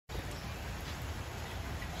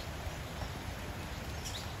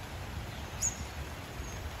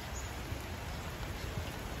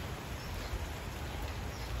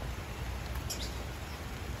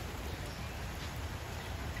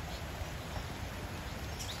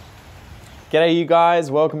G'day you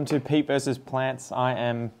guys, welcome to Pete versus Plants. I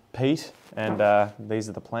am Pete and these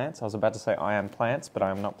are the plants. I was about to say I am plants, but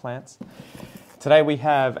I am not plants. Today we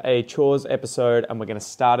have a chores episode and we're going to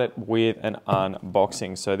start it with an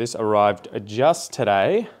unboxing. So this arrived just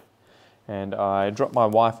today and I dropped my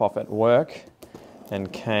wife off at work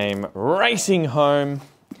and came racing home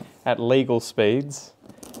at legal speeds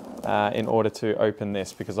in order to open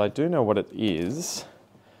this because I do know what it is,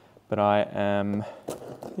 but I'm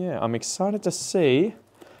excited to see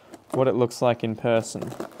what it looks like in person.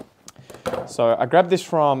 So I grabbed this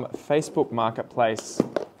from Facebook Marketplace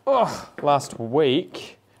last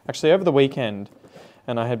week, actually over the weekend,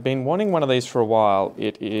 and I had been wanting one of these for a while.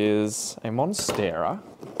 It is a Monstera,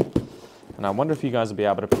 and I wonder if you guys will be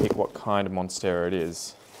able to pick what kind of Monstera it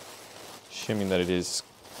is. Assuming that it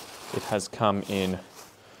has come in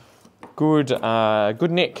good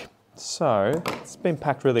nick. So it's been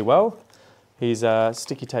packed really well. He's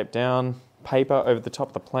sticky taped down paper over the top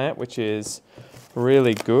of the plant, which is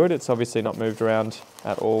really good. It's obviously not moved around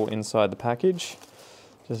at all inside the package.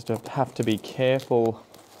 Just have to be careful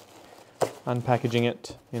unpackaging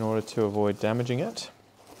it in order to avoid damaging it.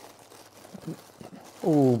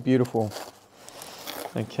 Oh, beautiful.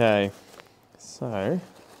 Okay, so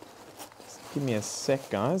just give me a sec,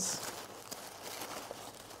 guys.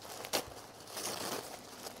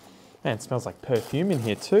 Man, it smells like perfume in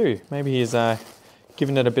here too. Maybe he's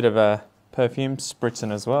given it a bit of a perfume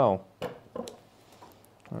spritzing as well.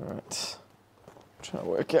 Alright. Trying to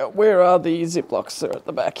work out where are the Ziplocs. They're at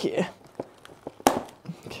the back here.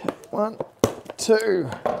 Okay, 1, 2.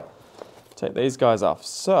 Take these guys off.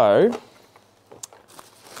 So,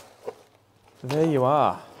 there you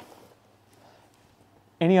are.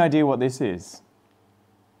 Any idea what this is?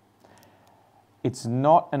 It's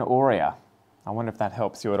not an Aurea. I wonder if that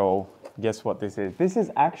helps you at all. Guess what this is? This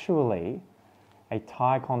is actually a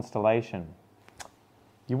Thai constellation.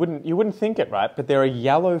 You wouldn't think it, right? But they're a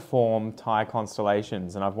yellow form Thai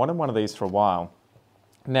constellations, and I've wanted one of these for a while.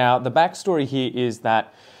 Now, the backstory here is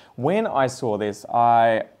that when I saw this,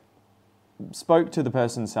 I spoke to the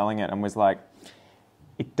person selling it and was like,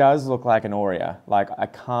 it does look like an Aurea. Like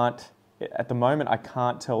at the moment, I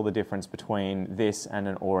can't tell the difference between this and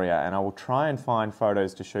an Aurea, and I will try and find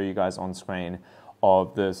photos to show you guys on screen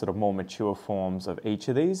of the sort of more mature forms of each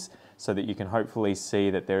of these so that you can hopefully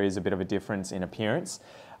see that there is a bit of a difference in appearance.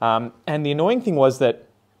 And the annoying thing was that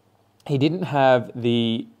he didn't have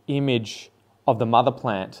the image of the mother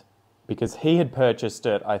plant because he had purchased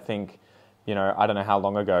it, I think, I don't know how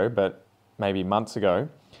long ago, but maybe months ago,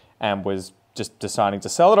 and was just deciding to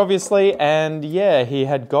sell it, obviously, and yeah, he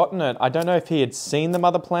had gotten it. I don't know if he had seen the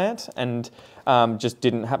mother plant and just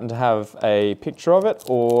didn't happen to have a picture of it,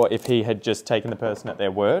 or if he had just taken the person at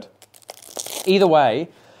their word. Either way,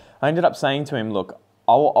 I ended up saying to him, look,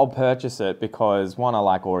 I'll purchase it because, one, I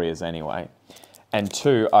like Aureas anyway, and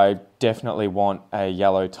two, I definitely want a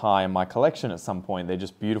yellow Thai in my collection at some point. They're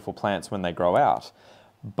just beautiful plants when they grow out.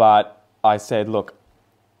 But I said, look,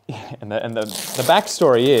 and the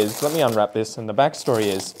backstory is, let me unwrap this, and the backstory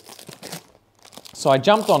is, so I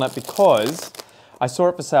jumped on it because I saw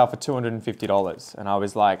it for sale for $250, and I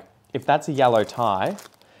was like, if that's a yellow Thai,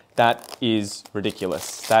 that is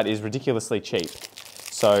ridiculous. That is ridiculously cheap.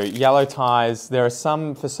 So yellow Thais, there are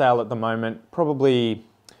some for sale at the moment, probably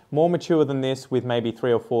more mature than this with maybe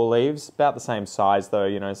 3 or 4 leaves, about the same size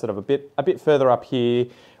though, sort of a bit further up here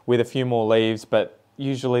with a few more leaves, but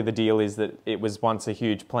usually the deal is that it was once a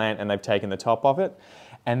huge plant and they've taken the top off it.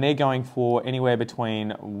 And they're going for anywhere between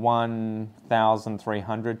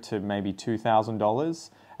 $1,300 to maybe $2,000.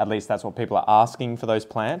 At least that's what people are asking for those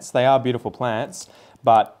plants. They are beautiful plants,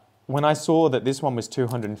 but when I saw that this one was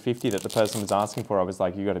 $250 that the person was asking for, I was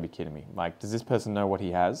like, you gotta be kidding me. Like, does this person know what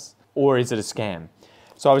he has? Or is it a scam?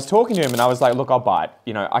 So I was talking to him and I was like, look, I'll buy it.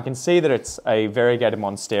 I can see that it's a variegated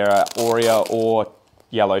Monstera, Aurea, or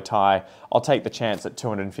yellow Thai. I'll take the chance at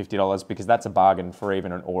 $250 because that's a bargain for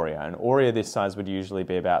even an Aurea. An Aurea this size would usually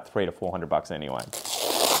be about $300 to $400 anyway,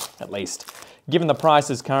 at least, given the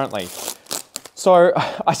prices currently. So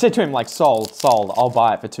I said to him, like, sold, I'll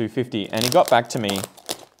buy it for $250. And he got back to me.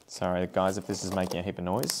 Sorry guys if this is making a heap of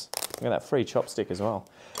noise. Look at that free chopstick as well.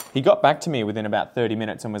 He got back to me within about 30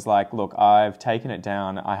 minutes and was like, look, I've taken it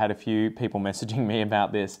down. I had a few people messaging me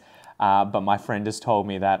about this. But my friend has told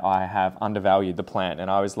me that I have undervalued the plant. And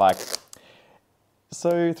I was like,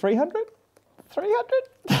 so 300?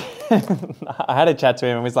 300? I had a chat to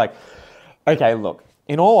him and was like, okay, look,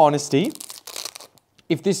 in all honesty,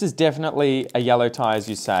 if this is definitely a yellow Thai, as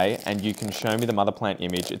you say, and you can show me the mother plant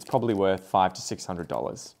image, it's probably worth $500 to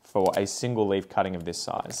 $600 for a single leaf cutting of this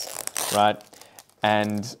size, right?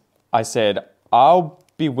 And I said, I'll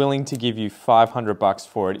be willing to give you 500 bucks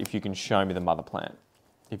for it if you can show me the mother plant.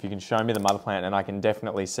 If you can show me the mother plant, and I can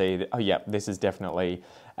definitely see that, oh yeah, this is definitely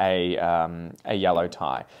a yellow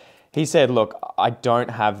tie. He said, look, I don't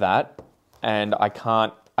have that, and I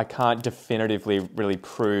can't definitively really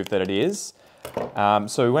prove that it is.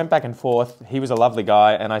 So we went back and forth. He was a lovely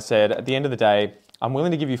guy, and I said, at the end of the day, I'm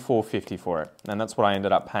willing to give you $4.50 for it. And that's what I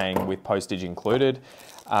ended up paying with postage included,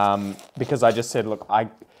 because I just said, look,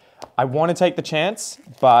 I want to take the chance,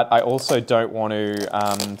 but I also don't want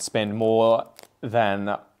to spend more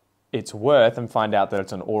than it's worth and find out that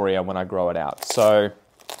it's an Aurea when I grow it out. So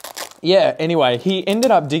yeah, anyway, he ended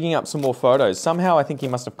up digging up some more photos. Somehow I think he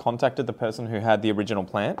must have contacted the person who had the original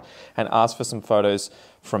plant and asked for some photos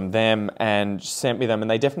from them and sent me them, and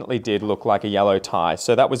they definitely did look like a yellow tie.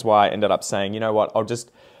 So that was why I ended up saying, you know what,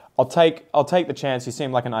 I'll take the chance. You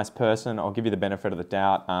seem like a nice person. I'll give you the benefit of the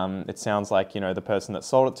doubt. It sounds like, you know, the person that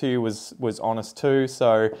sold it to you was honest too.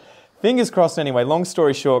 So fingers crossed anyway. Long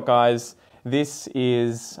story short, guys, this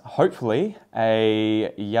is hopefully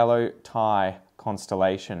a yellow tie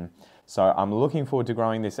constellation. So I'm looking forward to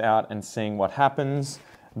growing this out and seeing what happens.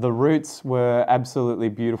 The roots were absolutely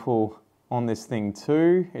beautiful on this thing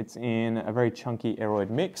too. It's in a very chunky aeroid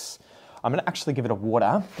mix. I'm gonna actually give it a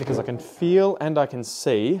water because I can feel and I can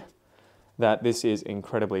see that this is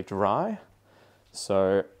incredibly dry.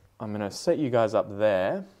 So I'm gonna set you guys up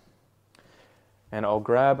there, and I'll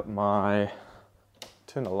grab my,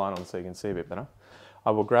 turn the light on so you can see a bit better.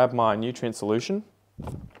 I will grab my nutrient solution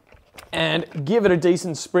and give it a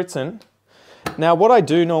decent spritzing. Now what I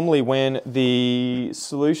do normally when when the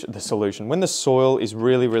soil is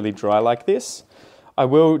really, really dry like this, I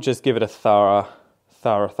will just give it a thorough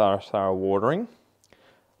watering,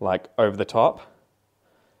 like over the top,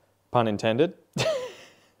 pun intended.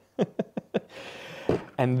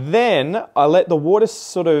 And then I let the water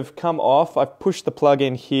sort of come off. I've pushed the plug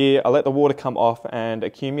in here. I let the water come off and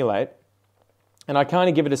accumulate. And I kind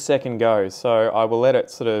of give it a second go. So I will let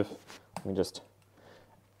it sort of, let me just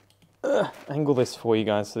angle this for you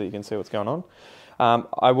guys so that you can see what's going on.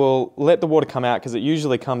 I will let the water come out because it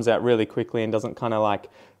usually comes out really quickly and doesn't kind of like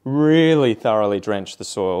really thoroughly drench the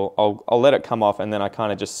soil. I'll let it come off, and then I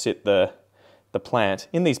kind of just sit the plant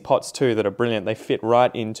in these pots too that are brilliant. They fit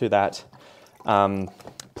right into that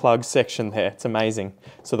plug section there. It's amazing.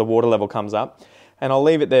 So the water level comes up, and I'll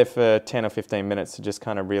leave it there for 10 or 15 minutes to just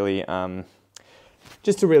kind of really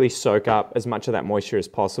just to really soak up as much of that moisture as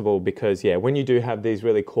possible, because yeah, when you do have these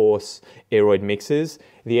really coarse aeroid mixes,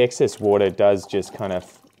 the excess water does just kind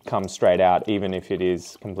of come straight out even if it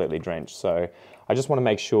is completely drenched. So I just want to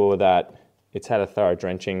make sure that it's had a thorough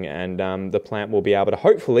drenching, and the plant will be able to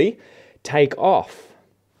hopefully take off.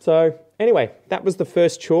 So anyway, that was the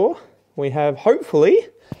first chore. We have hopefully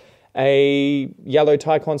a yellow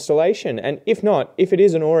tie constellation, and if not, if it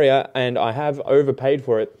is an Aurea and I have overpaid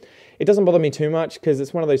for it, it doesn't bother me too much, because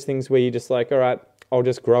it's one of those things where you're just like, all right, I'll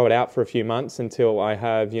just grow it out for a few months until I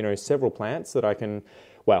have, you know, several plants that I can,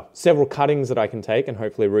 well, several cuttings that I can take and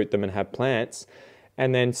hopefully root them and have plants,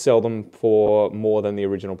 and then sell them for more than the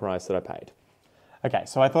original price that I paid. Okay,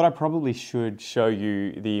 so I thought I probably should show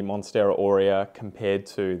you the Monstera Aurea compared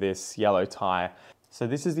to this yellow tie. So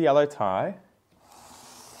this is the yellow tie,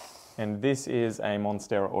 and this is a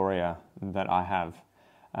Monstera Aurea that I have.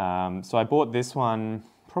 So I bought this one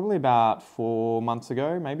probably about 4 months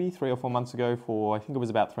ago, maybe 3 or 4 months ago, for I think it was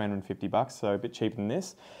about 350 bucks, so a bit cheaper than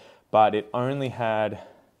this. But it only had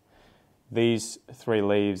these 3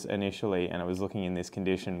 leaves initially, and it was looking in this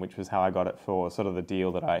condition, which was how I got it for sort of the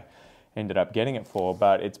deal that I ended up getting it for.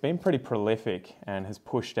 But it's been pretty prolific and has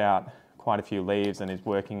pushed out quite a few leaves and is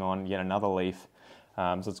working on yet another leaf.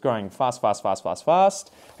 So it's growing fast.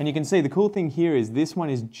 And you can see the cool thing here is this one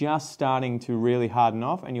is just starting to really harden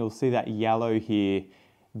off, and you'll see that yellow here.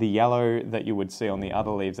 The yellow that you would see on the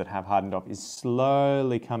other leaves that have hardened off is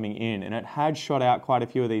slowly coming in, and it had shot out quite a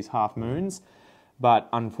few of these half moons, but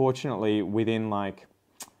unfortunately within like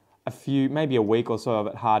a few, maybe a week or so of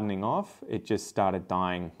it hardening off, it just started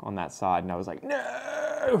dying on that side, and I was like,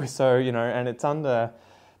 no! So, you know, and it's under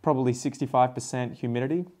probably 65%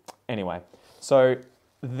 humidity. Anyway, so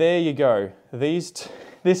there you go. This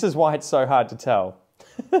is why it's so hard to tell,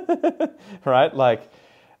 right? Like,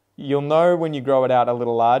 you'll know when you grow it out a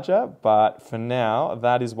little larger, but for now,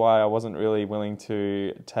 that is why I wasn't really willing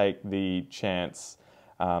to take the chance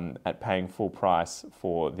at paying full price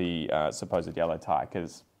for the supposed yellow tie,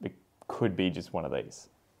 because it could be just one of these.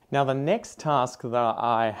 Now, the next task that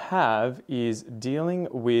I have is dealing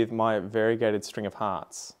with my variegated string of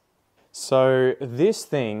hearts. So this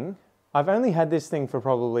thing, I've only had this thing for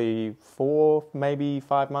probably 4, maybe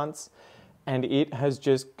 5 months, and it has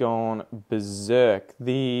just gone berserk.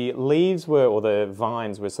 The leaves were, or the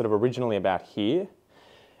vines were sort of originally about here,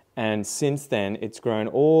 and since then it's grown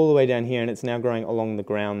all the way down here, and it's now growing along the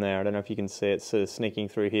ground there. I don't know if you can see it sort of sneaking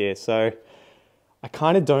through here. So I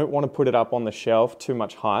kind of don't want to put it up on the shelf too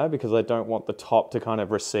much higher because I don't want the top to kind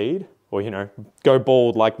of recede or, you know, go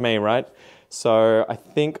bald like me, right? So I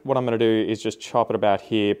think what I'm going to do is just chop it about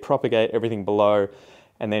here, propagate everything below,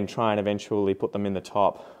 and then try and eventually put them in the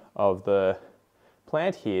top of the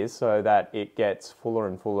plant here so that it gets fuller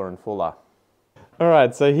and fuller and fuller. All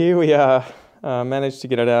right, so here we are. Managed to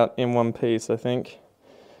get it out in one piece, I think.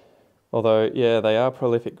 Although, yeah, they are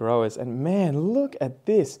prolific growers. And man, look at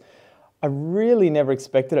this. I really never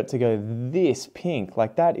expected it to go this pink.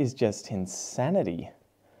 Like, that is just insanity.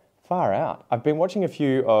 Far out. I've been watching a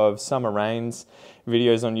few of Summer Rain's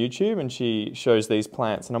videos on YouTube, and she shows these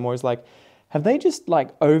plants, and I'm always like, have they just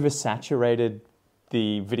like oversaturated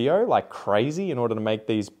the video like crazy in order to make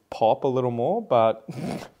these pop a little more? But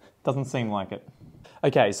doesn't seem like it.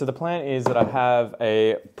 Okay, so the plan is that I have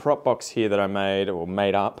a prop box here that I made, or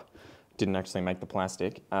made up, didn't actually make the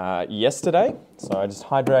plastic, yesterday. So I just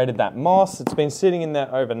hydrated that moss. It's been sitting in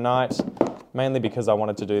there overnight, mainly because I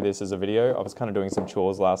wanted to do this as a video. I was kind of doing some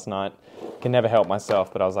chores last night. Can never help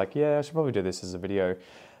myself, but I was like, yeah, I should probably do this as a video.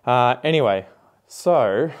 Anyway,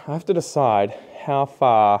 so I have to decide how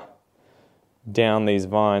far down these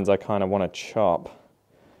vines I kind of want to chop.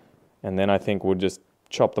 And then I think we'll just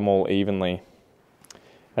chop them all evenly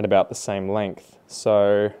at about the same length.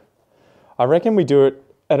 So I reckon we do it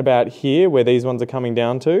at about here where these ones are coming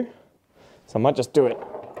down to. So I might just do it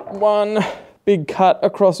one big cut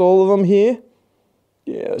across all of them here.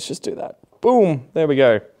 Yeah, let's just do that. Boom, there we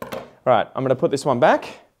go. All right, I'm gonna put this one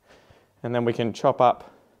back and then we can chop up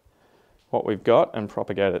what we've got and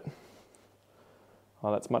propagate it.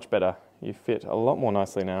 Oh, that's much better. You fit a lot more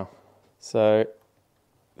nicely now. So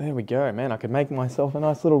there we go, man. I could make myself a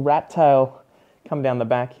nice little rat tail. Come down the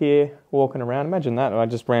back here, walking around. Imagine that. I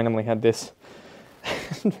just randomly had this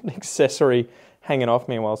accessory hanging off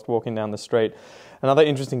me whilst walking down the street. Another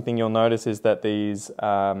interesting thing you'll notice is that these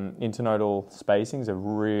internodal spacings are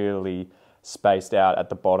really spaced out at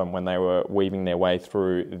the bottom when they were weaving their way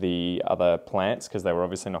through the other plants, because they were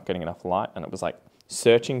obviously not getting enough light and it was like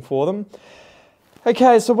searching for them.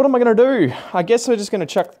 Okay, so what am I going to do? I guess we're just going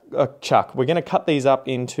to we're going to cut these up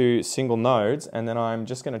into single nodes, and then I'm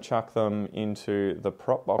just going to chuck them into the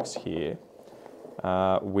prop box here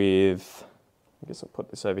with, I guess I'll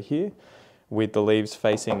put this over here, with the leaves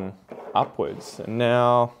facing upwards.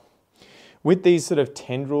 Now, with these sort of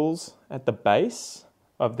tendrils at the base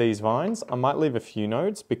of these vines, I might leave a few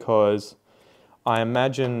nodes because I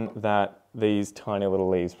imagine that these tiny little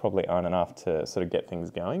leaves probably aren't enough to sort of get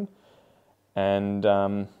things going. And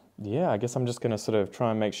yeah, I guess I'm just going to sort of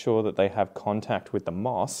try and make sure that they have contact with the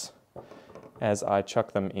moss as I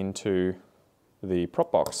chuck them into the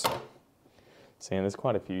prop box. See, and there's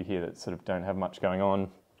quite a few here that sort of don't have much going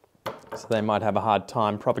on, so they might have a hard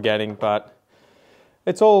time propagating, but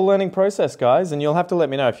it's all a learning process, guys, and you'll have to let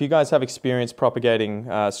me know if you guys have experience propagating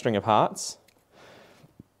string of hearts.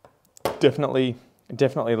 Definitely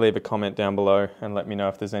leave a comment down below and let me know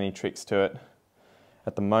if there's any tricks to it.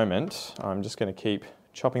 At the moment, I'm just going to keep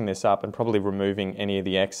chopping this up and probably removing any of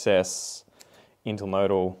the excess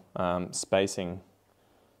internodal spacing.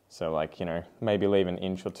 So like, you know, maybe leave an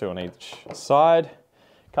inch or two on each side,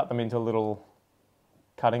 cut them into little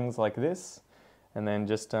cuttings like this, and then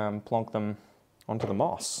just plonk them onto the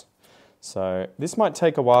moss. So this might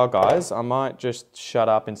take a while, guys. I might just shut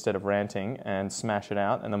up instead of ranting and smash it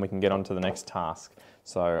out, and then we can get on to the next task.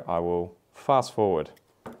 So I will fast forward.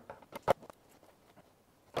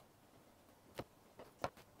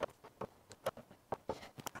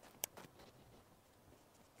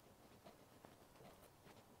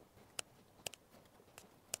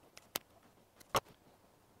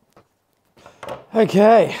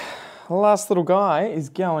 Okay, the last little guy is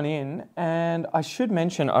going in, and I should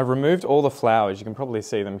mention I removed all the flowers. You can probably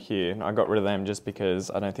see them here. I got rid of them just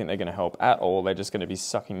because I don't think they're going to help at all. They're just going to be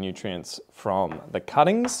sucking nutrients from the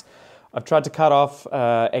cuttings. I've tried to cut off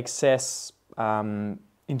excess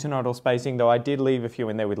internodal spacing, though I did leave a few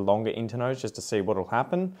in there with longer internodes just to see what will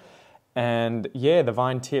happen. And yeah, the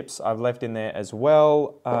vine tips I've left in there as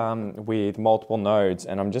well with multiple nodes,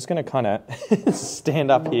 and I'm just going to kind of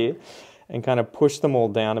stand up here and kind of push them all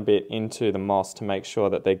down a bit into the moss to make sure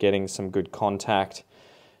that they're getting some good contact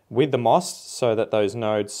with the moss so that those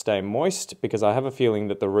nodes stay moist, because I have a feeling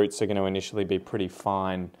that the roots are going to initially be pretty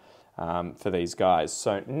fine for these guys.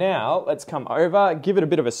 So now let's come over, give it a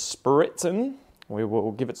bit of a spritzing. We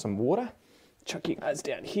will give it some water. Chuck you guys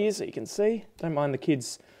down here so you can see. Don't mind the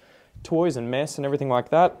kids toys and mess and everything like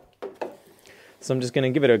that. So I'm just going to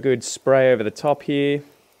give it a good spray over the top here.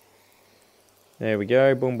 There we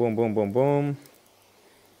go, boom, boom, boom, boom, boom.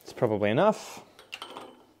 It's probably enough.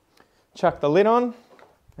 Chuck the lid on,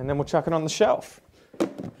 and then we'll chuck it on the shelf.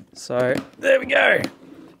 So there we go.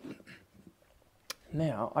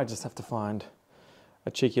 Now I just have to find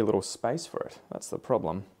a cheeky little space for it. That's the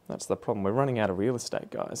problem. That's the problem. We're running out of real estate,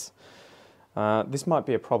 guys. This might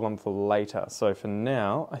be a problem for later. So for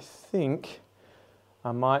now, I think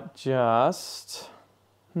I might just,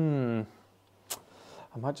 I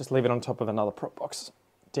might just leave it on top of another prop box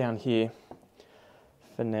down here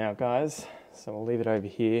for now, guys. So I'll leave it over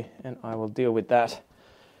here and I will deal with that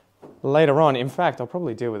later on. In fact, I'll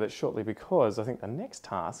probably deal with it shortly because I think the next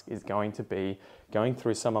task is going to be going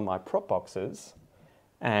through some of my prop boxes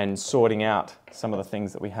and sorting out some of the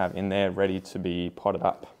things that we have in there ready to be potted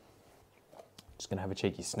up. Just gonna have a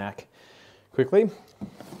cheeky snack quickly.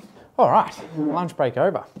 All right, lunch break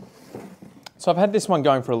over. So I've had this one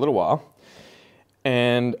going for a little while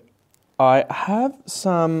and I have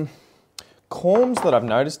some corms that I've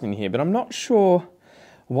noticed in here, but I'm not sure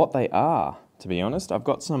what they are, to be honest. I've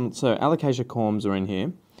got some, so alocasia corms are in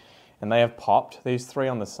here and they have popped, these 3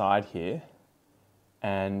 on the side here.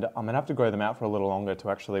 And I'm gonna have to grow them out for a little longer to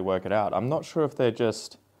actually work it out. I'm not sure if they're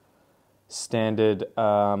just standard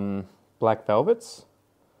black velvets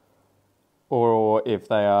or if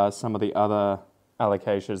they are some of the other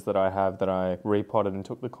alocasias that I have that I repotted and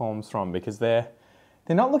took the corms from, because they're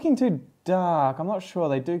not looking too dark. I'm not sure.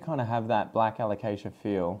 They do kind of have that black alocasia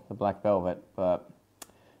feel, the black velvet, but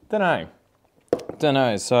don't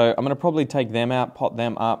know. So I'm gonna probably take them out, pot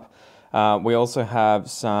them up. We also have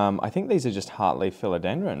some, I think these are just heartleaf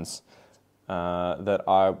philodendrons that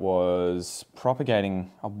I was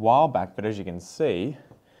propagating a while back, but as you can see,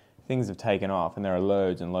 things have taken off and there are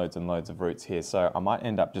loads and loads and loads of roots here. So I might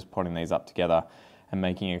end up just potting these up together and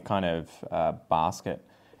making a kind of basket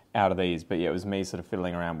out of these. But yeah, it was me sort of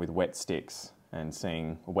fiddling around with wet sticks and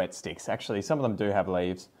seeing wet sticks. Actually, some of them do have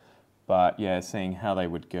leaves, but yeah, seeing how they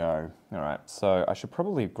would go. All right, so I should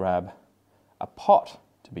probably grab a pot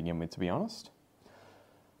to begin with, to be honest.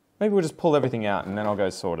 Maybe we'll just pull everything out and then I'll go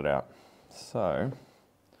sort it out. So,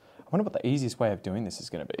 I wonder what the easiest way of doing this is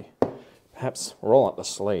going to be. Perhaps roll up the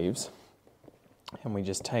sleeves and we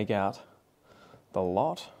just take out the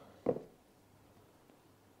lot.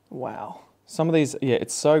 Wow. Some of these, yeah,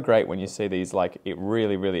 it's so great when you see these like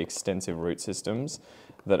really, really extensive root systems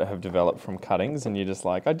that have developed from cuttings and you're just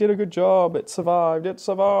like, I did a good job, it survived, it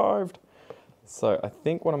survived. So I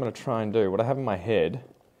think what I'm going to try and do, what I have in my head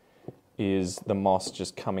is the moss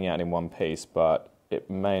just coming out in one piece, but it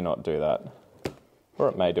may not do that. Or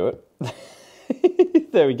it may do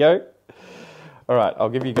it. There we go. All right, I'll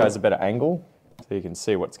give you guys a better angle so you can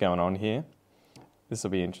see what's going on here. This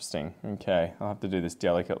will be interesting. Okay, I'll have to do this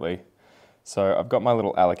delicately. So I've got my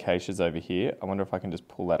little alocasias over here. I wonder if I can just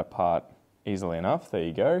pull that apart easily enough. There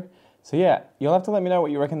you go. So yeah, you'll have to let me know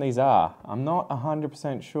what you reckon these are. I'm not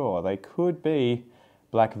 100% sure. They could be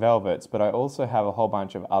black velvets, but I also have a whole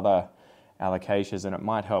bunch of other alocasias, and it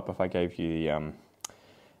might help if I gave you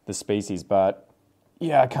the species, but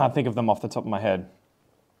yeah, I can't think of them off the top of my head.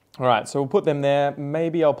 All right, so we'll put them there.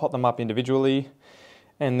 Maybe I'll pot them up individually,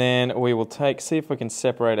 and then we will see if we can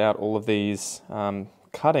separate out all of these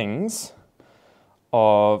cuttings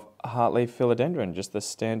of heartleaf philodendron, just the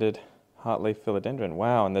standard heartleaf philodendron.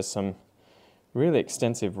 Wow, and there's some really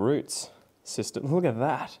extensive roots system. Look at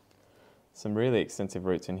that. Some really extensive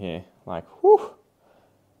roots in here. Like, whew,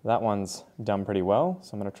 that one's done pretty well.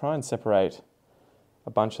 So I'm going to try and separate a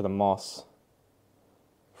bunch of the moss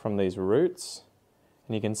from these roots.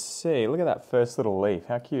 And you can see, look at that first little leaf.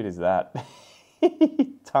 How cute is that?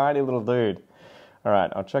 Tiny little dude. All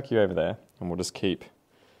right, I'll chuck you over there and we'll just keep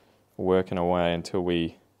working away until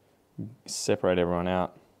we separate everyone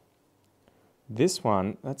out. This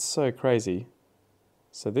one, that's so crazy.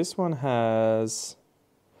 So this one has,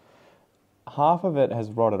 half of it has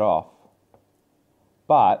rotted off,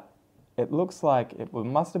 but it looks like it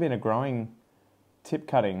must have been a growing tip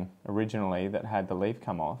cutting originally that had the leaf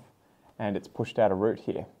come off, and it's pushed out a root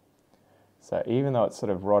here. So even though it's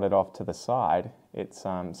sort of rotted off to the side, it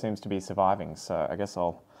seems to be surviving. So I guess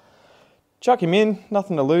I'll chuck him in,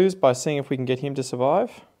 nothing to lose by seeing if we can get him to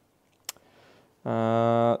survive.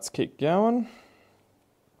 Let's keep going.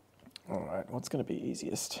 All right, what's going to be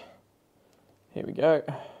easiest? Here we go.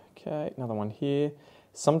 Okay, another one here.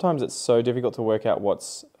 Sometimes it's so difficult to work out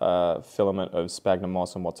what's a filament of sphagnum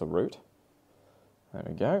moss and what's a root. There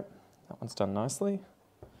we go. That one's done nicely.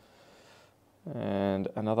 And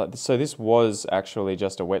another, so this was actually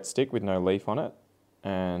just a wet stick with no leaf on it.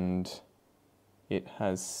 And it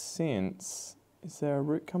has since... Is there a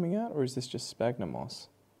root coming out, or is this just sphagnum moss?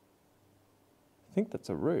 I think that's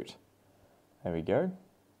a root. There we go.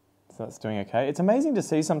 So that's doing okay. It's amazing to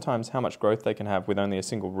see sometimes how much growth they can have with only a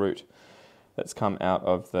single root that's come out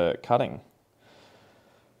of the cutting.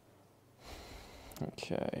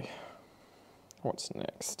 Okay, what's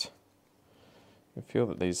next? I feel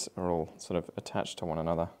that these are all sort of attached to one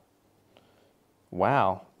another.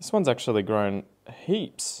 Wow, this one's actually grown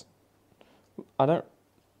heaps. I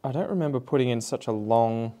don't remember putting in such a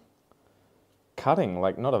long cutting,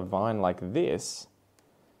 like not a vine like this.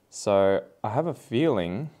 So I have a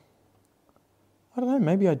feeling, I don't know,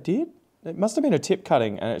 maybe I did? It must have been a tip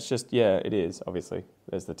cutting, and it's just, yeah, it is, obviously,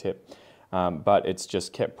 there's the tip. But it's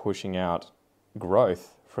just kept pushing out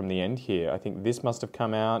growth from the end here. I think this must have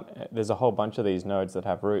come out. There's a whole bunch of these nodes that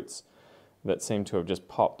have roots that seem to have just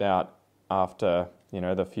popped out after, you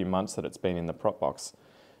know, the few months that it's been in the prop box.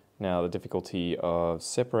 Now, the difficulty of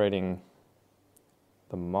separating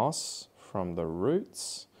the moss from the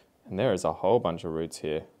roots, and there is a whole bunch of roots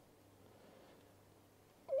here.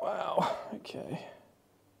 Wow, okay.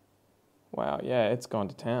 Wow, yeah, it's gone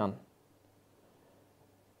to town.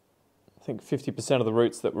 I think 50% of the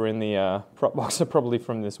roots that were in the prop box are probably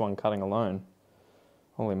from this one cutting alone.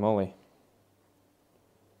 Holy moly.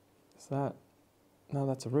 Is that? No,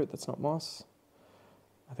 that's a root, that's not moss.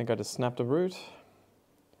 I think I just snapped a root.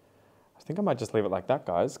 I think I might just leave it like that,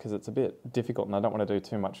 guys, because it's a bit difficult and I don't want to do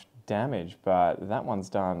too much damage, but that one's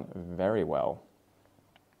done very well.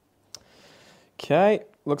 Okay,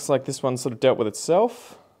 looks like this one sort of dealt with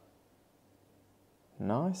itself.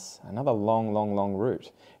 Nice, another long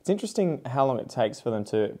root. It's interesting how long it takes for them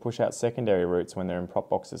to push out secondary roots when they're in prop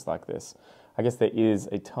boxes like this. I guess there is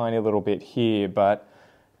a tiny little bit here, but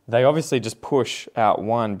they obviously just push out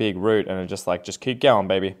one big root and are just like, just keep going,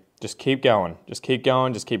 baby. Just keep going, just keep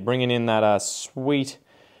going, just keep bringing in that sweet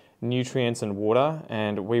nutrients and water,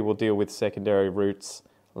 and we will deal with secondary roots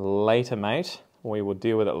later, mate. We will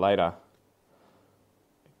deal with it later.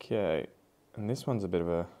 Okay, and this one's a bit of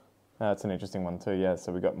a... That's an interesting one too, yeah.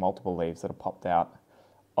 So we've got multiple leaves that have popped out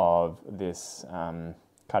of this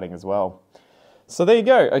cutting as well. So there you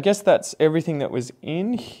go. I guess that's everything that was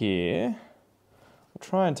in here. I'll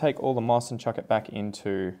try and take all the moss and chuck it back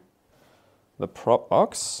into the prop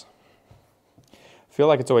box. I feel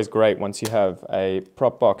like it's always great once you have a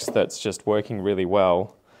prop box that's just working really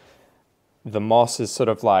well. The moss is sort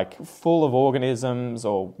of like full of organisms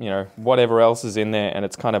or, you know, whatever else is in there, and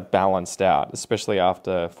it's kind of balanced out, especially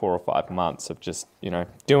after 4 or 5 months of just, you know,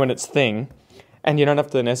 doing its thing. And you don't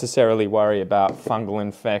have to necessarily worry about fungal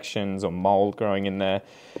infections or mold growing in there,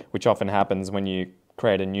 which often happens when you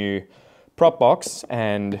create a new prop box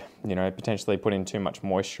and, you know, potentially put in too much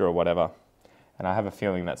moisture or whatever. And I have a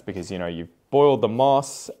feeling that's because, you know, you've boiled the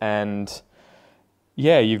moss and,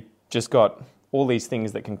 yeah, you've just got all these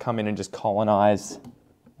things that can come in and just colonize.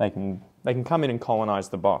 They can come in and colonize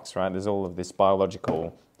the box, right? There's all of this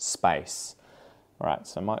biological space. All right,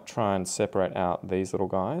 so I might try and separate out these little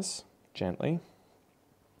guys gently.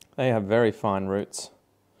 They have very fine roots.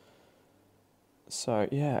 So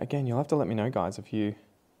yeah, again, you'll have to let me know, guys, if you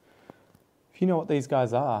know what these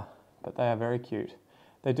guys are, but they are very cute.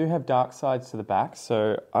 They do have dark sides to the back,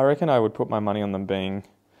 so I reckon I would put my money on them being,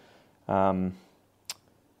 yeah,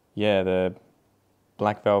 the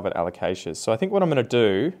black velvet alocasias. So I think what I'm going to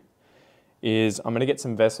do is I'm going to get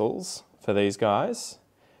some vessels for these guys,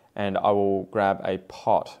 and I will grab a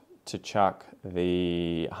pot to chuck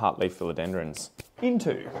the heartleaf philodendrons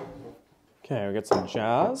into. Okay, we've got some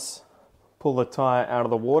jars. Pull the tire out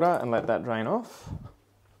of the water and let that drain off.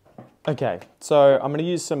 Okay, so I'm going to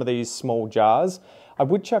use some of these small jars. I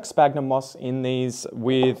would chuck sphagnum moss in these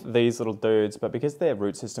with these little dudes, but because their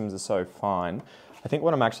root systems are so fine, I think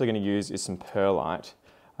what I'm actually going to use is some perlite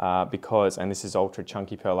because, and this is ultra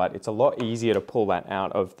chunky perlite, it's a lot easier to pull that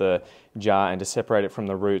out of the jar and to separate it from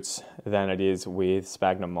the roots than it is with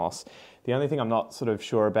sphagnum moss. The only thing I'm not sort of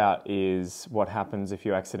sure about is what happens if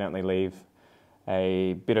you accidentally leave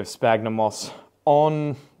a bit of sphagnum moss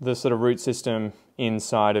on the sort of root system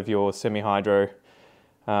inside of your semi-hydro.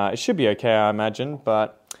 It should be okay, I imagine,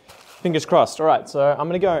 but fingers crossed. All right, so I'm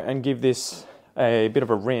going to go and give this a bit of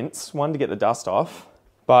a rinse, one to get the dust off,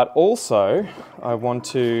 but also I want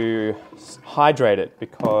to hydrate it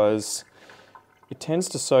because it tends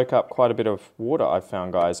to soak up quite a bit of water, I've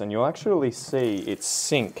found, guys, and you'll actually see it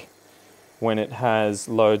sink when it has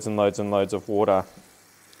loads and loads and loads of water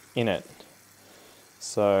in it.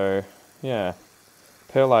 So, yeah,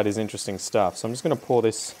 perlite is interesting stuff. So I'm just going to pour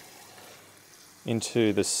this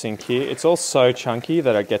into the sink here. It's all so chunky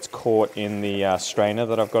that it gets caught in the strainer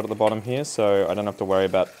that I've got at the bottom here, so I don't have to worry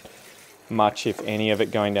about much, if any, of it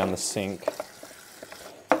going down the sink.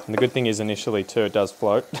 And the good thing is initially too, it does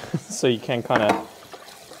float. So you can kind of,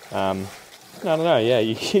 I don't know, yeah,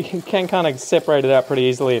 you can kind of separate it out pretty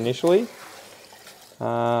easily initially. So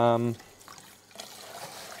I'm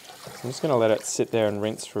just going to let it sit there and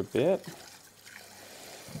rinse for a bit.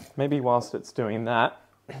 Maybe whilst it's doing that,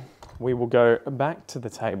 we will go back to the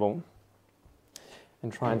table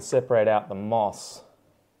and try and separate out the moss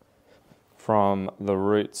from the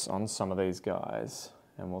roots on some of these guys,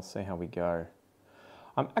 and we'll see how we go.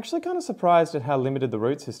 I'm actually kind of surprised at how limited the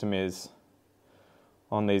root system is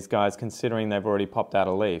on these guys, considering they've already popped out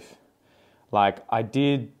a leaf. Like, I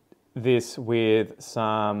did this with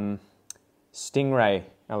some stingray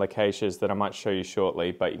alocasias that I might show you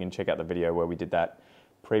shortly, but you can check out the video where we did that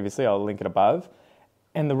previously. I'll link it above.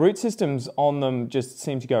 And the root systems on them just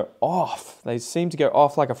seem to go off. They seem to go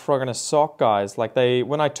off like a frog in a sock, guys. Like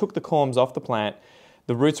when I took the corms off the plant,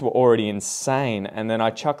 the roots were already insane. And then I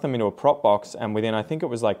chucked them into a prop box, and within, I think it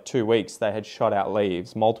was like 2 weeks, they had shot out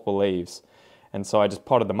leaves, multiple leaves. And so I just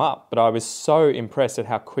potted them up. But I was so impressed at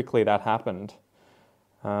how quickly that happened.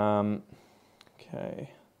 Okay.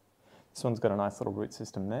 This one's got a nice little root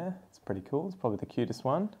system there. It's pretty cool. It's probably the cutest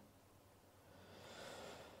one.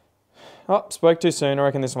 Oh, spoke too soon. I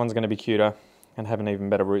reckon this one's going to be cuter and have an even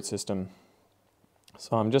better root system.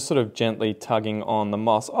 So I'm just sort of gently tugging on the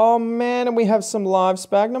moss. Oh man, and we have some live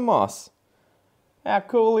sphagnum moss. How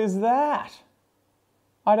cool is that?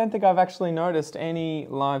 I don't think I've actually noticed any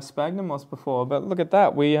live sphagnum moss before, but look at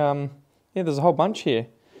that. Yeah, there's a whole bunch here.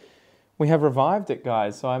 We have revived it,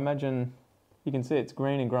 guys, so I imagine you can see it's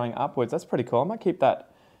green and growing upwards. That's pretty cool. I might keep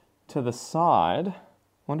that to the side. I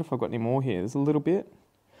wonder if I've got any more here. There's a little bit.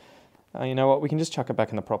 You know what, we can just chuck it back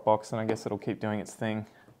in the prop box and I guess it'll keep doing its thing.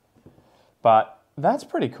 But that's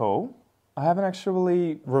pretty cool. I haven't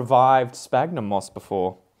actually revived sphagnum moss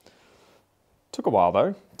before. Took a while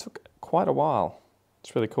though, took quite a while.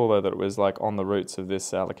 It's really cool though that it was like on the roots of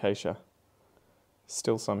this alocasia.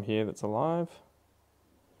 Still some here that's alive.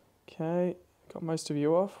 Okay, got most of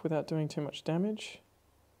you off without doing too much damage.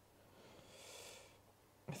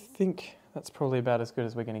 I think that's probably about as good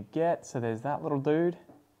as we're gonna get. So there's that little dude.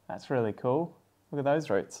 That's really cool. Look at those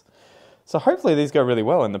roots. So hopefully these go really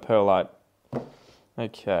well in the perlite.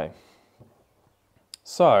 Okay.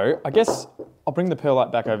 So I guess I'll bring the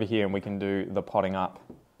perlite back over here and we can do the potting up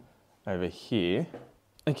over here.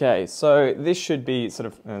 Okay, so this should be sort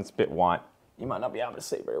of, and it's a bit white. You might not be able to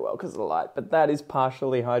see very well because of the light, but that is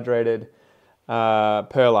partially hydrated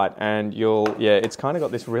perlite, and yeah, it's kind of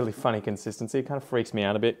got this really funny consistency. It kind of freaks me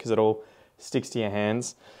out a bit because it all sticks to your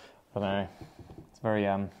hands. I don't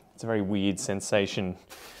know. It's a very weird sensation,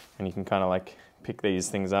 and you can kind of like pick these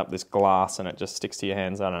things up, this glass, and it just sticks to your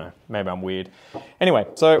hands. I don't know, maybe I'm weird. Anyway,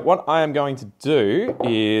 so what I am going to do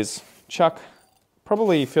is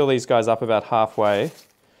probably fill these guys up about halfway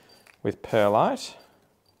with perlite,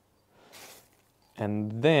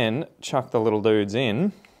 and then chuck the little dudes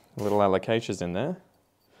in, the little alocasias in there.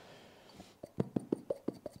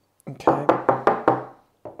 Okay,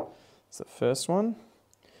 that's the first one.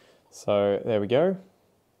 So there we go.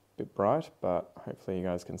 Bit bright, but hopefully you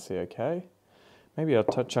guys can see okay. Maybe I'll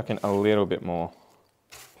chuck in a little bit more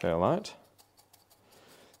perlite,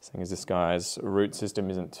 seeing as this guy's root system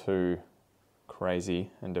isn't too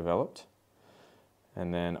crazy and developed.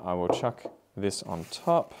 And then I will chuck this on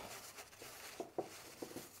top.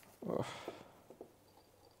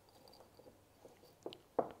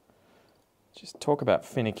 Just talk about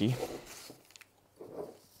finicky.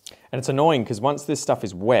 And it's annoying because once this stuff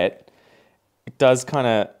is wet, it does kind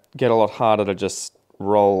of get a lot harder to just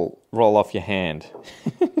roll off your hand.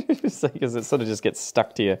 Because it sort of just gets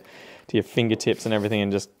stuck to your fingertips and everything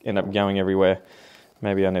and just end up going everywhere.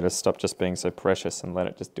 Maybe I need to stop just being so precious and let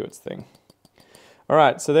it just do its thing. All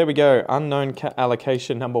right, so there we go. Unknown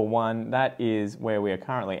allocation number 1. That is where we are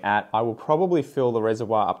currently at. I will probably fill the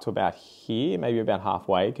reservoir up to about here, maybe about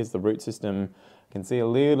halfway, because the root system, you can see a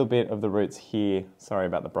little bit of the roots here. Sorry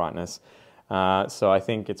about the brightness. So I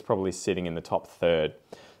think it's probably sitting in the top third.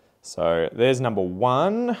 So there's number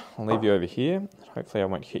 1. I'll leave you over here. Hopefully I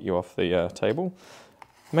won't hit you off the table.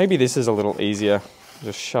 Maybe this is a little easier,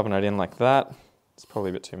 just shoving it in like that. It's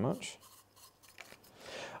probably a bit too much.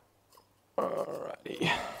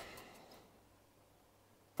 Alrighty.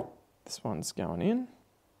 This one's going in.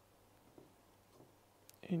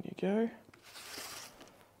 In you go.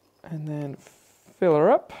 And then fill her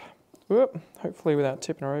up. Whoop. Hopefully without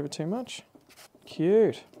tipping her over too much.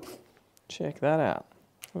 Cute. Check that out.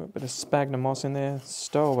 A bit of sphagnum moss in there.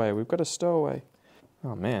 Stowaway. We've got a stowaway.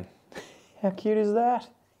 Oh man. How cute is that?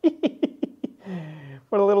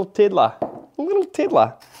 What a little tiddler. A little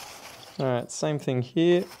tiddler. All right, same thing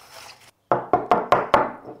here.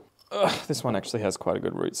 This one actually has quite a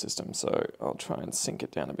good root system, so I'll try and sink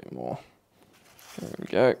it down a bit more. There we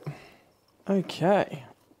go. Okay.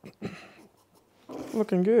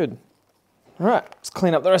 Looking good. All right, let's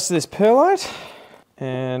clean up the rest of this perlite.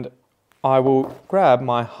 And I will grab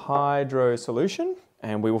my hydro solution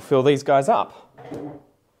and we will fill these guys up. Give you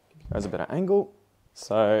guys a better angle.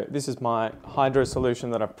 So this is my hydro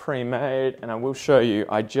solution that I've pre-made, and I will show you.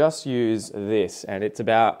 I just use this, and it's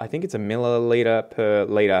about, I think it's a milliliter per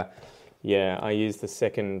liter. Yeah, I use the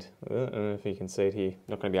second, I don't know if you can see it here,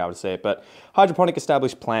 not going to be able to see it, but hydroponic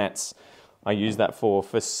established plants, I use that for.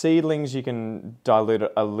 For seedlings, you can dilute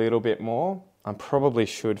it a little bit more. I probably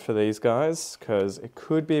should for these guys, because it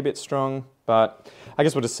could be a bit strong, but I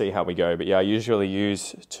guess we'll just see how we go. But yeah, I usually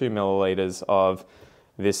use 2 milliliters of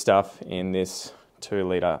this stuff in this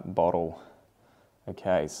 2-liter bottle.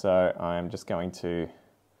 Okay, so I'm just going to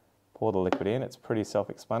pour the liquid in. It's pretty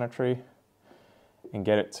self-explanatory, and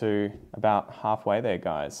get it to about halfway there,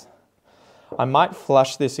 guys. I might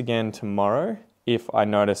flush this again tomorrow if I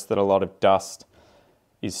notice that a lot of dust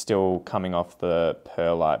is still coming off the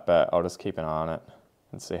perlite, but I'll just keep an eye on it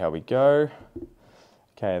and see how we go.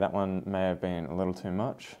 Okay, that one may have been a little too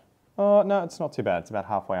much. Oh, no, it's not too bad. It's about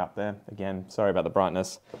halfway up there. Again, sorry about the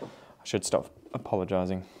brightness. I should stop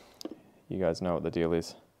apologizing. You guys know what the deal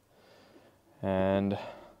is. And a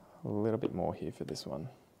little bit more here for this one.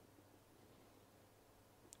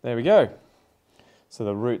 There we go. So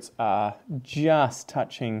the roots are just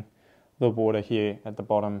touching the water here at the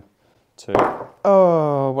bottom too.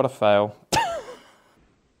 Oh, what a fail.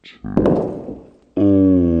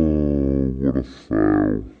 What a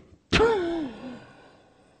fail.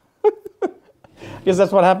 I guess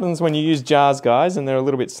that's what happens when you use jars, guys, and they're a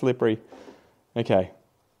little bit slippery. Okay,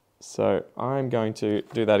 so I'm going to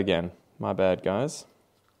do that again. My bad, guys.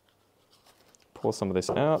 Pour some of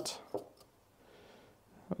this out.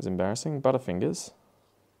 That was embarrassing. Butterfingers.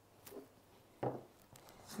 All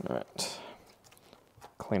right.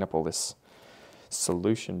 Clean up all this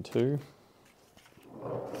solution too.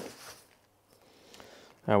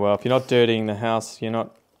 Oh well, if you're not dirtying the house, you're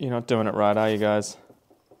not doing it right, are you guys?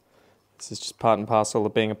 This is just part and parcel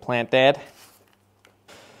of being a plant dad.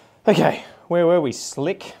 Okay, where were we?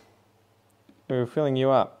 Slick. We were filling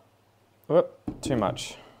you up. Whoop, too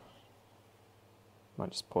much.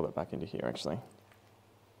 Might just pour that back into here actually.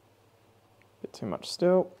 Bit too much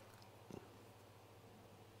still.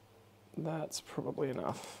 That's probably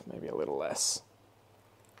enough, maybe a little less.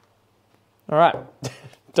 All right,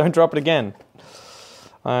 don't drop it again.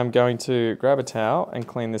 I'm going to grab a towel and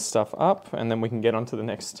clean this stuff up, and then we can get on to the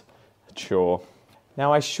next chore.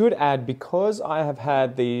 Now I should add, because I have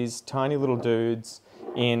had these tiny little dudes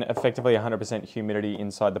in effectively 100% humidity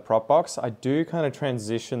inside the prop box, I do kind of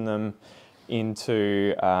transition them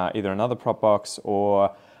into either another prop box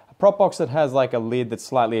or a prop box that has like a lid that's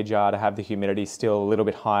slightly ajar to have the humidity still a little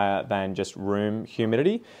bit higher than just room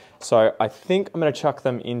humidity. So I think I'm going to chuck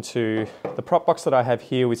them into the prop box that I have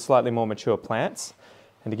here with slightly more mature plants.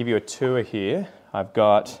 And to give you a tour here, I've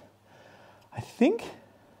got, I think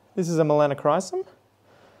this is a melanochrysum.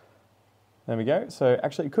 There we go. So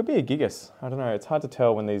actually it could be a gigas. I don't know, it's hard to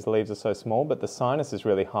tell when these leaves are so small, but the sinus is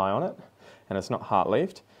really high on it and it's not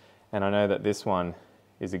heart-leafed. And I know that this one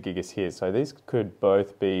is a gigas here. So these could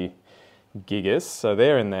both be gigas. So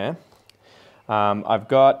they're in there. I've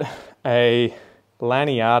got a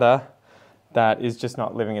laniata that is just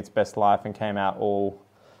not living its best life and came out all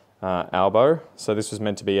elbow. So this was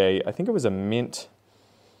meant to be I think it was a mint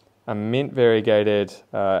variegated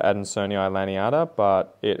Adansonii laniata,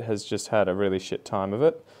 but it has just had a really shit time of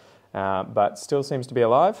it, but still seems to be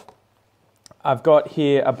alive. I've got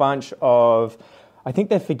here a bunch of, I think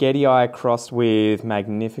they're Forgetii crossed with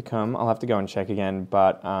Magnificum. I'll have to go and check again,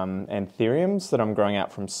 but anthuriums that I'm growing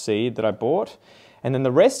out from seed that I bought. And then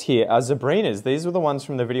the rest here are Zabrinas. These were the ones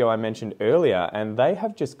from the video I mentioned earlier, and they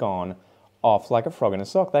have just gone off like a frog in a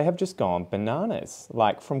sock. They have just gone bananas,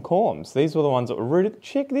 like from corms. These were the ones that were rooted.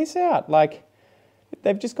 Check this out. Like,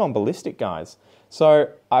 they've just gone ballistic, guys. So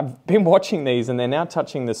I've been watching these and they're now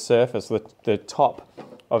touching the surface, the top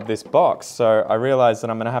of this box. So I realized that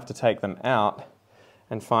I'm gonna have to take them out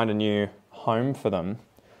and find a new home for them.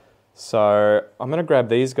 So I'm gonna grab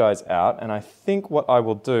these guys out, and I think what I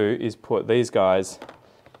will do is put these guys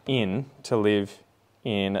in to live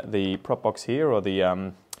in the prop box here, or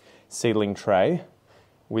the seedling tray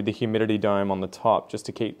with the humidity dome on the top, just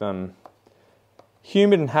to keep them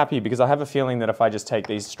humid and happy, because I have a feeling that if I just take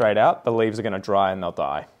these straight out, the leaves are going to dry and they'll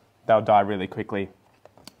die. They'll die really quickly.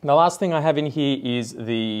 The last thing I have in here is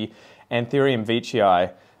the Anthurium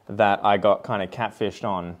veitchii that I got kind of catfished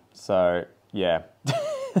on. So yeah,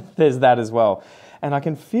 there's that as well. And I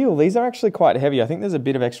can feel these are actually quite heavy. I think there's a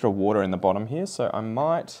bit of extra water in the bottom here, so I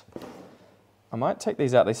might take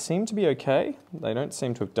these out. They seem to be okay. They don't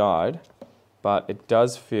seem to have died, but it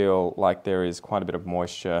does feel like there is quite a bit of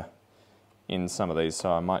moisture in some of these,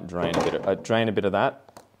 so I might drain a bit of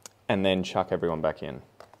that and then chuck everyone back in.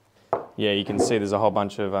 Yeah, you can see there's a whole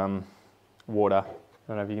bunch of water. I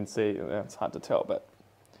don't know if you can see, it's hard to tell, but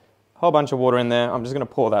a whole bunch of water in there. I'm just going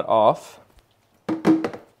to pour that off.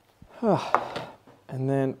 And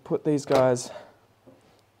then put these guys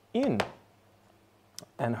in.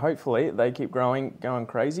 And hopefully they keep growing, going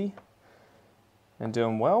crazy and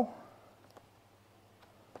doing well.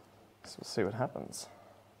 So we'll see what happens.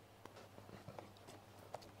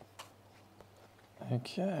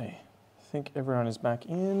 Okay, I think everyone is back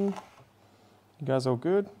in. You guys all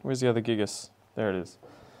good? Where's the other gigas? There it is.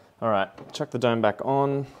 All right, chuck the dome back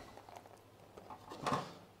on.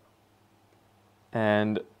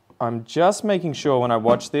 And I'm just making sure when I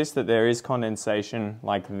watch this that there is condensation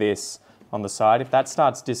like this on the side. If that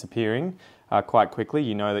starts disappearing quite quickly,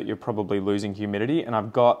 you know that you're probably losing humidity. And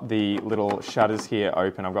I've got the little shutters here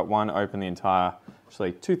open. I've got one open the entire,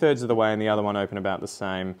 actually 2/3 of the way, and the other one open about the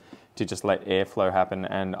same, to just let airflow happen.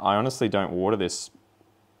 And I honestly don't water this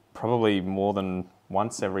probably more than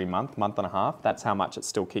once every month, month and a half. That's how much it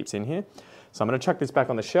still keeps in here. So I'm going to chuck this back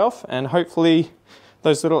on the shelf, and hopefully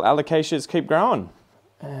those little alocasias keep growing.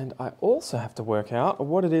 And I also have to work out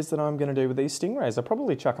what it is that I'm going to do with these stingrays. I'll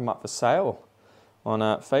probably chuck them up for sale on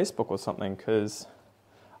Facebook or something, because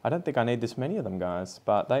I don't think I need this many of them, guys.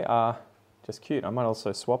 But they are just cute. I might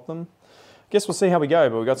also swap them. Guess we'll see how we go,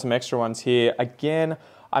 but we've got some extra ones here. Again,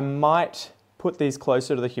 I might put these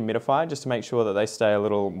closer to the humidifier just to make sure that they stay a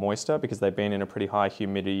little moister, because they've been in a pretty high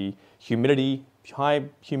humidity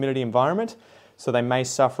environment. So they may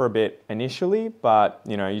suffer a bit initially, but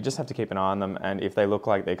you know, you just have to keep an eye on them. And if they look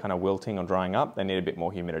like they're kind of wilting or drying up, they need a bit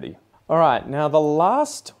more humidity. All right, now the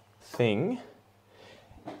last thing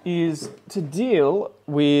is to deal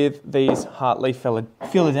with these heartleaf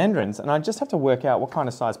philodendrons. And I just have to work out what kind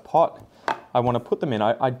of size pot I want to put them in.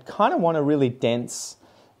 I kind of want a really dense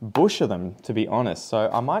bush of them, to be honest. So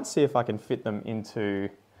I might see if I can fit them into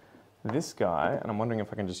this guy. And I'm wondering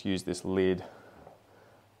if I can just use this lid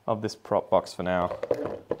of this prop box for now.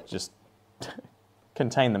 Just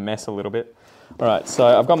contain the mess a little bit. All right,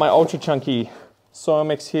 so I've got my ultra chunky soil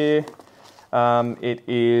mix here. It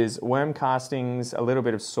is worm castings, a little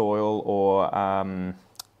bit of soil, or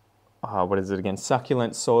what is it again?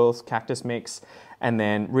 Succulent soils, cactus mix, and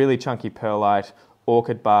then really chunky perlite,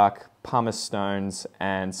 orchid bark, pumice stones,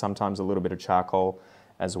 and sometimes a little bit of charcoal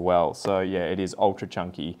as well. So yeah, it is ultra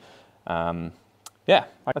chunky. Yeah,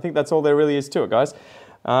 I think that's all there really is to it, guys.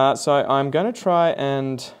 So I'm going to try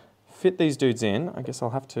and fit these dudes in. I guess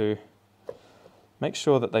I'll have to make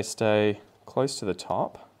sure that they stay close to the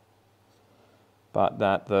top, but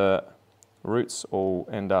that the roots all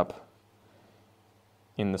end up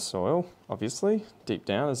in the soil, obviously, deep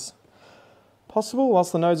down as possible,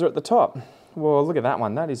 whilst the nodes are at the top. Well, look at that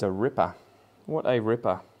one. That is a ripper. What a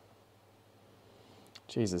ripper.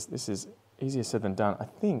 Jesus, this is easier said than done. I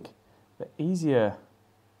think the easier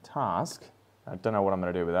task, I don't know what I'm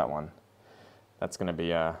going to do with that one. That's going to be,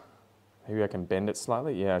 maybe I can bend it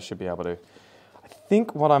slightly. Yeah, I should be able to. I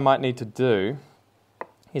think what I might need to do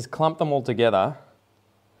is clump them all together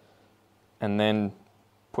and then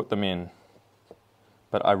put them in.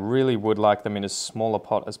 But I really would like them in as small a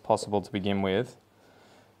pot as possible to begin with,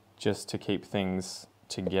 just to keep things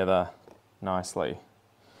together nicely.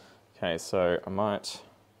 Okay, so I might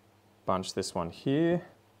bunch this one here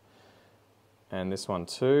and this one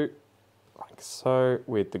too, like so,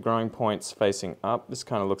 with the growing points facing up. This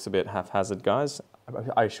kind of looks a bit haphazard, guys.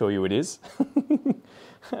 I assure you it is.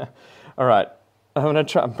 All right, I'm gonna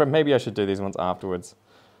try, but maybe I should do these ones afterwards.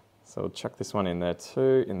 So I'll chuck this one in there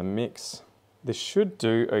too, in the mix. This should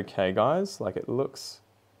do okay, guys. Like, it looks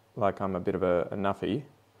like I'm a bit of a nuffy,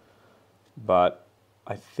 but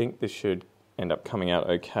I think this should end up coming out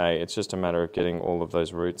okay. It's just a matter of getting all of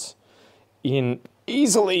those roots in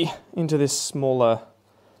easily into this smaller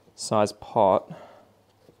size pot.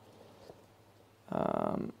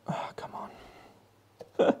 Oh, come on.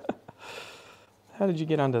 How did you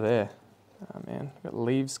get under there? Oh man, got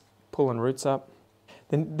leaves pulling roots up.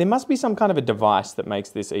 Then there must be some kind of a device that makes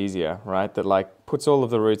this easier, right? That like puts all of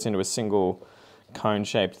the roots into a single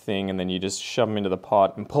cone-shaped thing, and then you just shove them into the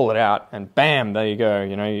pot and pull it out, and bam, there you go.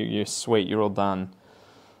 You know, you're sweet, you're all done.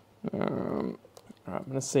 All right, I'm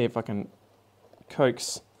gonna see if I can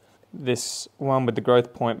coax this one with the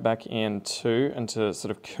growth point back in too, and to sort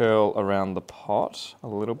of curl around the pot a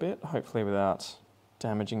little bit, hopefully without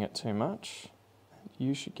damaging it too much.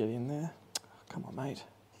 You should get in there. Come on, mate.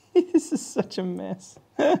 This is such a mess.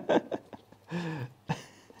 It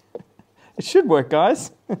should work,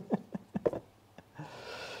 guys.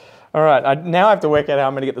 All right, now I have to work out how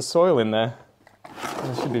I'm going to get the soil in there.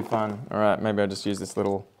 This should be fun. All right, maybe I'll just use this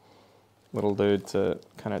little dude to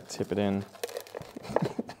kind of tip it in.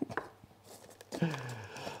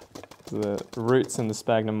 The roots and the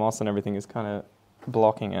sphagnum moss and everything is kind of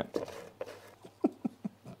blocking it.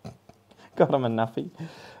 God, I'm a nuffy.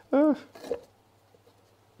 All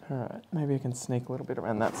right, maybe I can sneak a little bit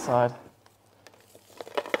around that side.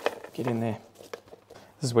 Get in there.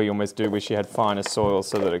 This is where you almost do wish you had finer soil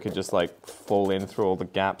so that it could just like fall in through all the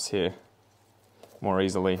gaps here more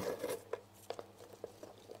easily.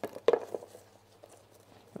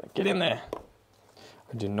 Get in there.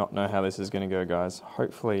 I do not know how this is going to go, guys.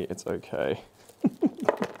 Hopefully it's okay.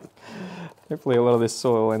 Hopefully a lot of this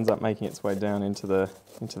soil ends up making its way down into the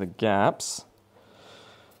gaps.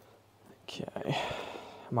 Okay.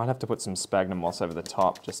 I might have to put some sphagnum moss over the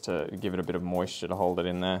top just to give it a bit of moisture to hold it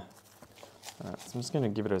in there. Right, so I'm just going to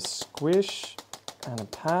give it a squish and a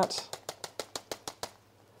pat.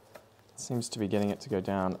 Seems to be getting it to go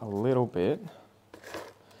down a little bit.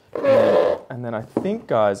 And then I think,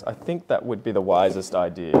 guys, that would be the wisest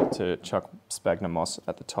idea, to chuck sphagnum moss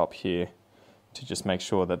at the top here to just make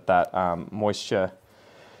sure that that moisture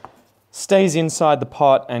stays inside the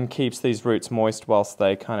pot and keeps these roots moist whilst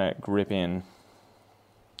they kind of grip in.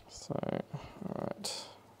 So, all right,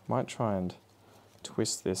 might try and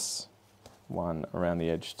twist this one around the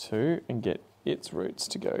edge too and get its roots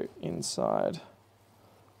to go inside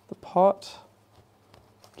the pot.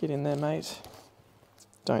 Get in there, mate.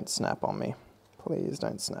 Don't snap on me. Please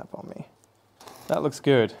don't snap on me. That looks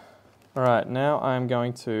good. All right, now I'm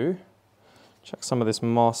going to chuck some of this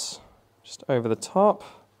moss just over the top.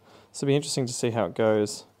 This will be interesting to see how it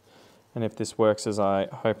goes and if this works as I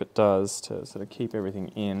hope it does, to sort of keep everything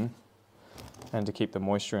in and to keep the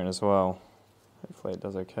moisture in as well. Hopefully it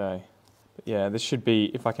does okay. But yeah, this should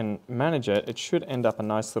be, if I can manage it, it should end up a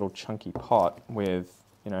nice little chunky pot with,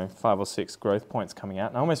 5 or 6 growth points coming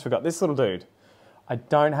out. And I almost forgot this little dude. I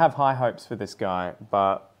don't have high hopes for this guy,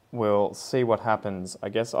 but we'll see what happens. I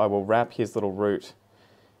guess I will wrap his little root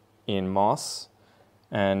in moss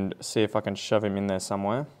and see if I can shove him in there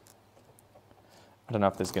somewhere. I don't know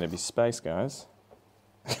if there's going to be space, guys.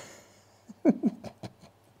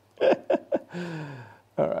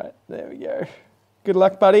 All right, there we go. Good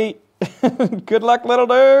luck, buddy. Good luck, little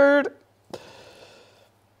dude.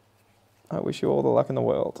 I wish you all the luck in the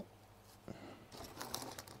world.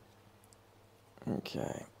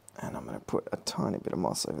 Okay, and I'm going to put a tiny bit of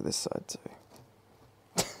moss over this side too.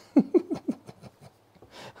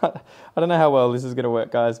 I don't know how well this is going to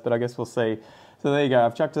work, guys, but I guess we'll see. So there you go.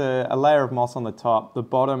 I've chucked a layer of moss on the top. The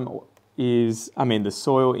bottom is, the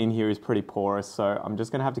soil in here is pretty porous, so I'm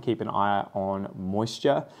just going to have to keep an eye on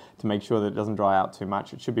moisture to make sure that it doesn't dry out too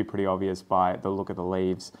much. It should be pretty obvious by the look of the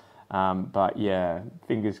leaves. But yeah,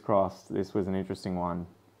 fingers crossed, this was an interesting one.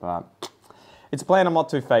 But it's a plant I'm not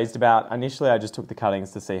too phased about. Initially, I just took the cuttings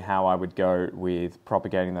to see how I would go with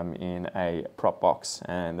propagating them in a prop box,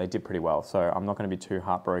 and they did pretty well. So I'm not going to be too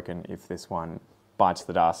heartbroken if this one bites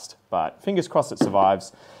the dust, but fingers crossed it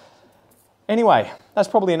survives. Anyway, that's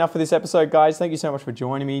probably enough for this episode, guys. Thank you so much for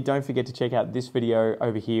joining me. Don't forget to check out this video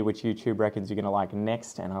over here, which YouTube reckons you're going to like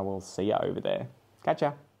next, and I will see you over there. Catch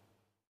ya.